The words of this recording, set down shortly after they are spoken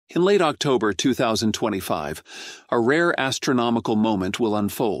In late October 2025, a rare astronomical moment will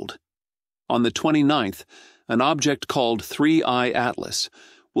unfold. On the 29th, an object called 3I Atlas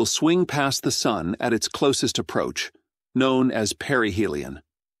will swing past the Sun at its closest approach, known as perihelion.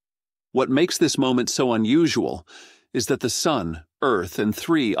 What makes this moment so unusual is that the Sun, Earth, and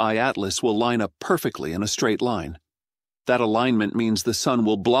 3I Atlas will line up perfectly in a straight line. That alignment means the Sun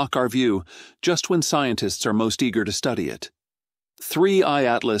will block our view just when scientists are most eager to study it. 3I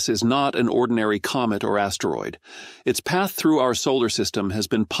Atlas is not an ordinary comet or asteroid. Its path through our solar system has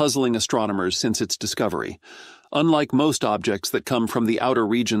been puzzling astronomers since its discovery. Unlike most objects that come from the outer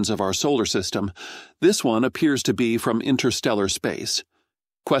regions of our solar system, this one appears to be from interstellar space.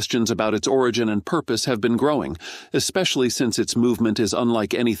 Questions about its origin and purpose have been growing, especially since its movement is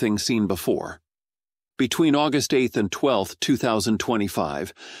unlike anything seen before. Between August 8th and 12th,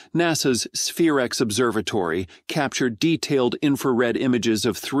 2025, NASA's SPHEREx observatory captured detailed infrared images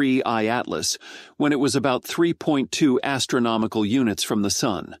of 3I Atlas when it was about 3.2 astronomical units from the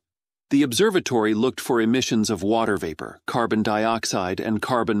Sun. The observatory looked for emissions of water vapor, carbon dioxide, and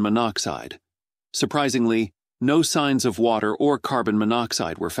carbon monoxide. Surprisingly, no signs of water or carbon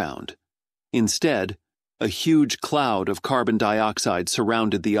monoxide were found. Instead, a huge cloud of carbon dioxide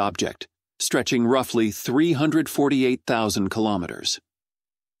surrounded the object, stretching roughly 348,000 kilometers.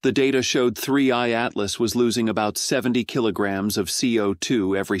 The data showed 3I Atlas was losing about 70 kilograms of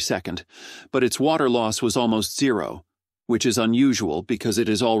CO2 every second, but its water loss was almost zero, which is unusual because it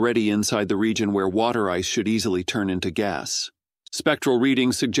is already inside the region where water ice should easily turn into gas. Spectral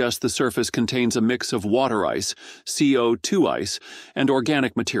readings suggest the surface contains a mix of water ice, CO2 ice, and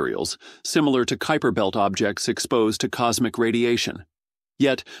organic materials, similar to Kuiper Belt objects exposed to cosmic radiation.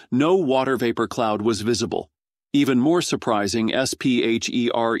 Yet, no water vapor cloud was visible. Even more surprising,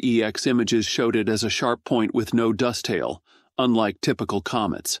 SPHEREx images showed it as a sharp point with no dust tail, unlike typical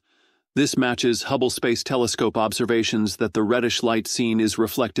comets. This matches Hubble Space Telescope observations that the reddish light seen is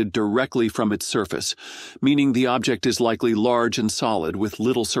reflected directly from its surface, meaning the object is likely large and solid with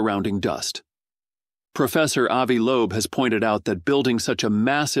little surrounding dust. Professor Avi Loeb has pointed out that building such a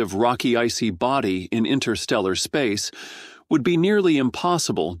massive rocky icy body in interstellar space would be nearly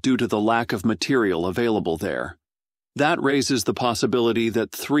impossible due to the lack of material available there. That raises the possibility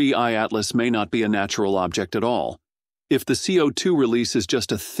that 3I Atlas may not be a natural object at all. If the CO2 release is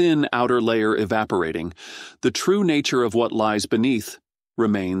just a thin outer layer evaporating, the true nature of what lies beneath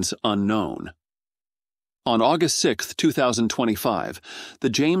remains unknown. On August 6, 2025,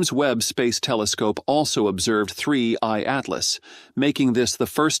 the James Webb Space Telescope also observed 3I Atlas, making this the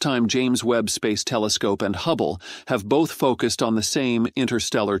first time James Webb Space Telescope and Hubble have both focused on the same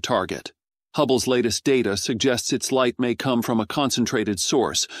interstellar target. Hubble's latest data suggests its light may come from a concentrated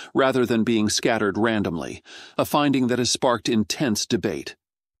source rather than being scattered randomly, a finding that has sparked intense debate.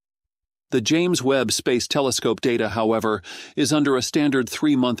 The James Webb Space Telescope data, however, is under a standard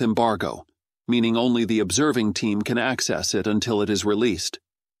 3-month embargo, meaning only the observing team can access it until it is released.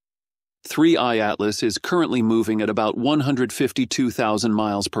 3I Atlas is currently moving at about 152,000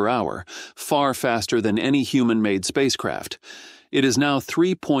 miles per hour, far faster than any human-made spacecraft. It is now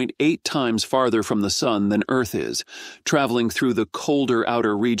 3.8 times farther from the Sun than Earth is, traveling through the colder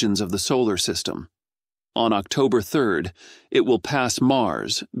outer regions of the solar system. On October 3rd, it will pass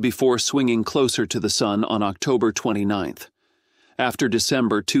Mars before swinging closer to the Sun on October 29th. After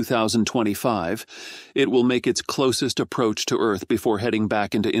December 2025, it will make its closest approach to Earth before heading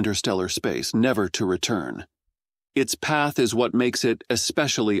back into interstellar space, never to return. Its path is what makes it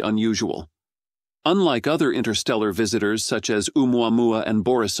especially unusual. Unlike other interstellar visitors such as Oumuamua and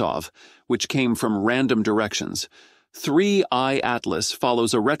Borisov, which came from random directions, 3I Atlas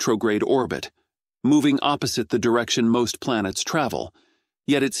follows a retrograde orbit, moving opposite the direction most planets travel,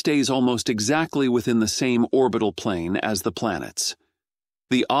 yet it stays almost exactly within the same orbital plane as the planets.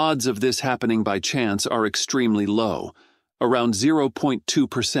 The odds of this happening by chance are extremely low, around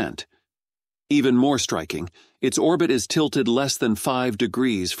 0.2%. Even more striking, its orbit is tilted less than 5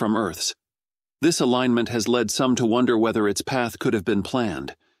 degrees from Earth's. This alignment has led some to wonder whether its path could have been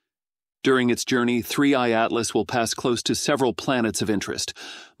planned. During its journey, 3I Atlas will pass close to several planets of interest: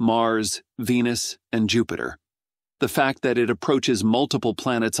 Mars, Venus, and Jupiter. The fact that it approaches multiple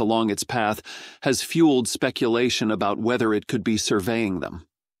planets along its path has fueled speculation about whether it could be surveying them.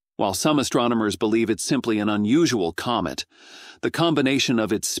 While some astronomers believe it's simply an unusual comet, the combination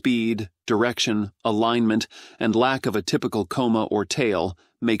of its speed, direction, alignment, and lack of a typical coma or tail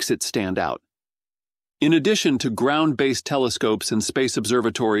makes it stand out. In addition to ground-based telescopes and space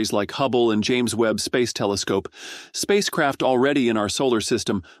observatories like Hubble and James Webb Space Telescope, spacecraft already in our solar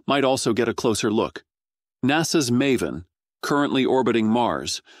system might also get a closer look. NASA's MAVEN, currently orbiting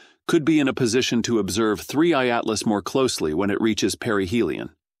Mars, could be in a position to observe 3I Atlas more closely when it reaches perihelion.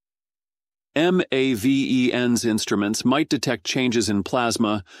 MAVEN's instruments might detect changes in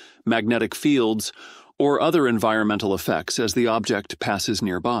plasma, magnetic fields, or other environmental effects as the object passes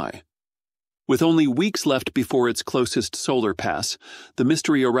nearby. With only weeks left before its closest solar pass, the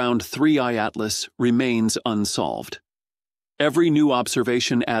mystery around 3I Atlas remains unsolved. Every new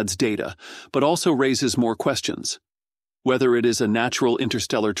observation adds data, but also raises more questions. Whether it is a natural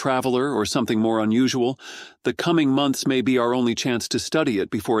interstellar traveler or something more unusual, the coming months may be our only chance to study it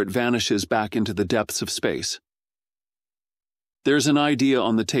before it vanishes back into the depths of space. There's an idea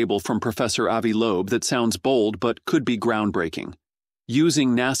on the table from Professor Avi Loeb that sounds bold but could be groundbreaking.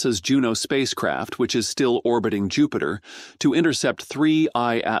 Using NASA's Juno spacecraft, which is still orbiting Jupiter, to intercept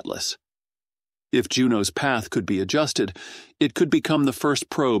 3I Atlas. If Juno's path could be adjusted, it could become the first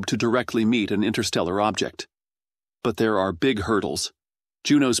probe to directly meet an interstellar object. But there are big hurdles.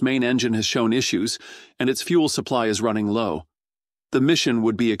 Juno's main engine has shown issues, and its fuel supply is running low. The mission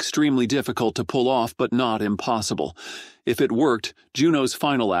would be extremely difficult to pull off, but not impossible. If it worked, Juno's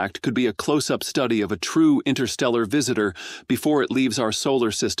final act could be a close-up study of a true interstellar visitor before it leaves our solar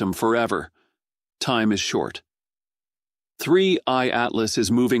system forever. Time is short. 3I Atlas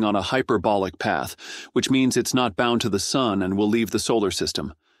is moving on a hyperbolic path, which means it's not bound to the Sun and will leave the solar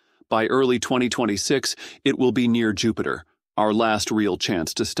system. By early 2026, it will be near Jupiter, our last real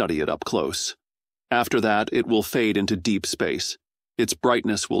chance to study it up close. After that, it will fade into deep space. Its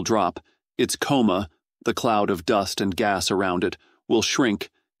brightness will drop, its coma, the cloud of dust and gas around it, will shrink,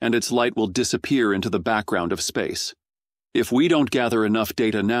 and its light will disappear into the background of space. If we don't gather enough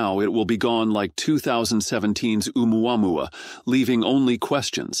data now, it will be gone like 2017's Oumuamua, leaving only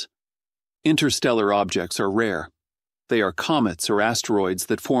questions. Interstellar objects are rare. They are comets or asteroids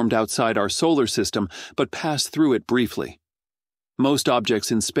that formed outside our solar system but pass through it briefly. Most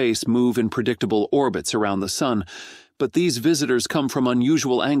objects in space move in predictable orbits around the Sun, but these visitors come from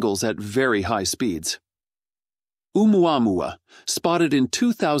unusual angles at very high speeds. Oumuamua, spotted in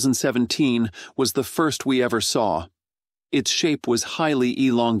 2017, was the first we ever saw. Its shape was highly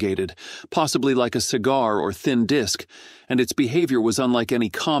elongated, possibly like a cigar or thin disk, and its behavior was unlike any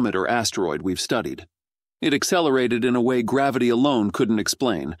comet or asteroid we've studied. It accelerated in a way gravity alone couldn't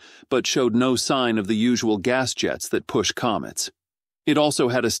explain, but showed no sign of the usual gas jets that push comets. It also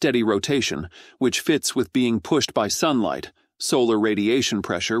had a steady rotation, which fits with being pushed by sunlight, solar radiation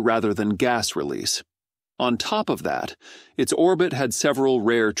pressure rather than gas release. On top of that, its orbit had several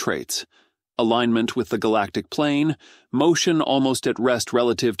rare traits: alignment with the galactic plane, motion almost at rest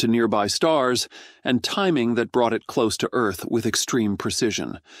relative to nearby stars, and timing that brought it close to Earth with extreme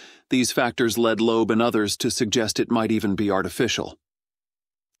precision. These factors led Loeb and others to suggest it might even be artificial.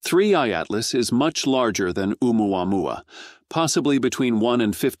 3I Atlas is much larger than Oumuamua, possibly between 1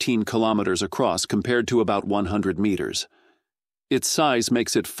 and 15 kilometers across compared to about 100 meters. Its size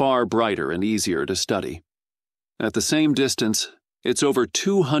makes it far brighter and easier to study. At the same distance, it's over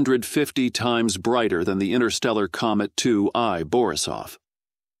 250 times brighter than the interstellar comet 2I Borisov.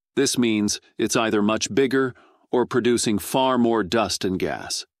 This means it's either much bigger or producing far more dust and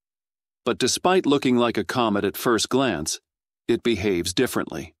gas. But despite looking like a comet at first glance, it behaves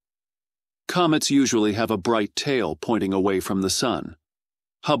differently. Comets usually have a bright tail pointing away from the Sun.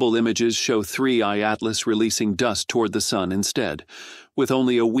 Hubble images show 3I Atlas releasing dust toward the Sun instead, with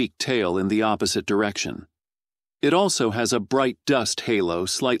only a weak tail in the opposite direction. It also has a bright dust halo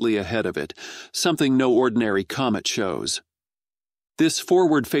slightly ahead of it, something no ordinary comet shows. This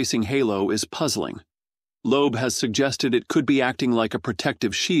forward-facing halo is puzzling. Loeb has suggested it could be acting like a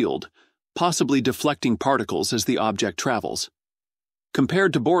protective shield, possibly deflecting particles as the object travels.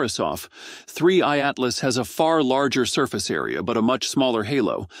 Compared to Borisov, 3I Atlas has a far larger surface area but a much smaller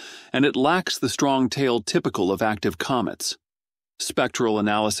halo, and it lacks the strong tail typical of active comets. Spectral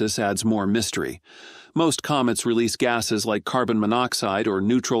analysis adds more mystery. Most comets release gases like carbon monoxide or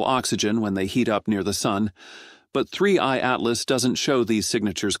neutral oxygen when they heat up near the Sun, but 3I Atlas doesn't show these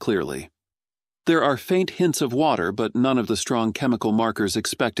signatures clearly. There are faint hints of water, but none of the strong chemical markers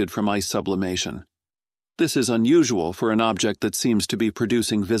expected from ice sublimation. This is unusual for an object that seems to be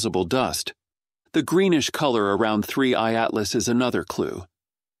producing visible dust. The greenish color around 3I Atlas is another clue.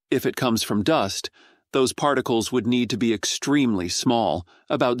 If it comes from dust, those particles would need to be extremely small,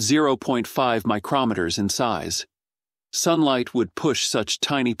 about 0.5 micrometers in size. Sunlight would push such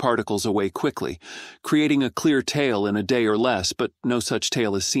tiny particles away quickly, creating a clear tail in a day or less, but no such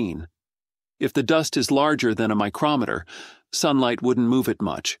tail is seen. If the dust is larger than a micrometer, sunlight wouldn't move it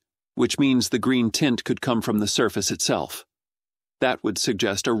much, which means the green tint could come from the surface itself. That would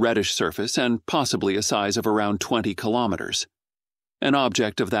suggest a reddish surface and possibly a size of around 20 kilometers. An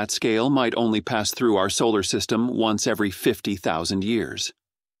object of that scale might only pass through our solar system once every 50,000 years.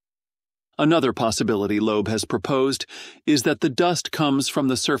 Another possibility Loeb has proposed is that the dust comes from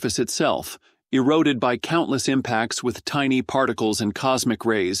the surface itself, eroded by countless impacts with tiny particles and cosmic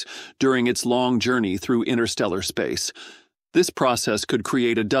rays during its long journey through interstellar space. This process could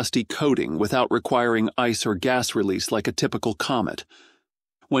create a dusty coating without requiring ice or gas release like a typical comet.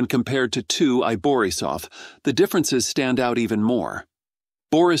 When compared to 2I Borisov, the differences stand out even more.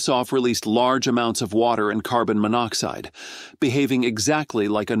 Borisov released large amounts of water and carbon monoxide, behaving exactly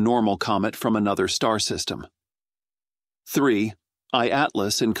like a normal comet from another star system. 3. I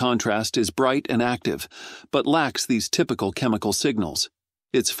Atlas, in contrast, is bright and active, but lacks these typical chemical signals.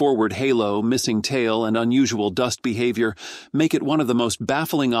 Its forward halo, missing tail, and unusual dust behavior make it one of the most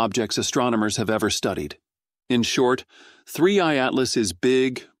baffling objects astronomers have ever studied. In short, 3I Atlas is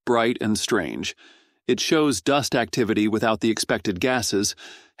big, bright, and strange. It shows dust activity without the expected gases,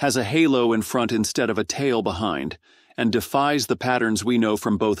 has a halo in front instead of a tail behind, and defies the patterns we know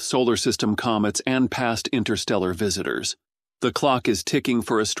from both solar system comets and past interstellar visitors. The clock is ticking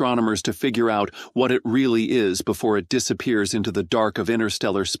for astronomers to figure out what it really is before it disappears into the dark of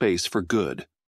interstellar space for good.